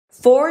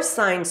4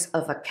 signs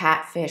of a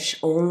catfish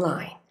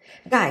online.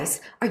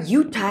 Guys, are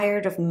you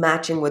tired of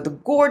matching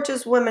with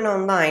gorgeous women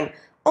online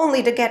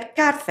only to get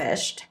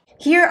catfished?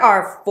 Here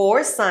are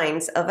 4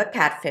 signs of a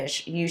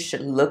catfish you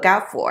should look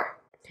out for.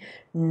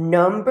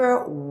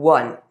 Number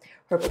 1.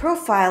 Her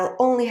profile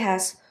only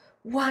has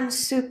one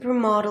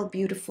supermodel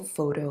beautiful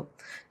photo.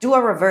 Do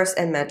a reverse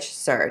image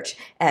search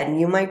and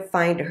you might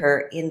find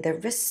her in the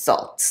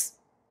results.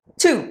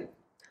 2.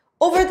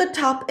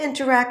 Over-the-top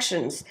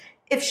interactions.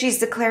 If she's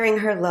declaring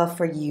her love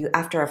for you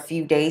after a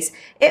few days,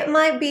 it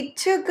might be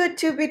too good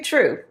to be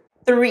true.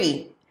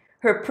 3.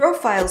 Her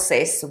profile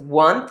says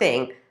one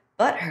thing,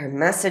 but her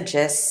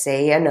messages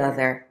say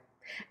another.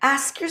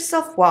 Ask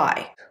yourself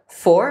why.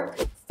 4.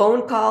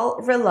 Phone call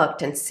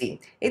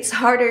reluctancy. It's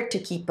harder to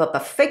keep up a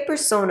fake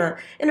persona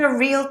in a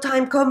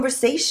real-time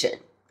conversation.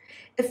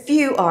 If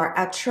you are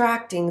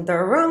attracting the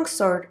wrong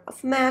sort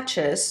of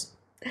matches,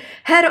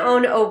 head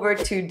on over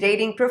to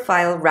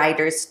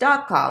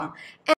datingprofilewriters.com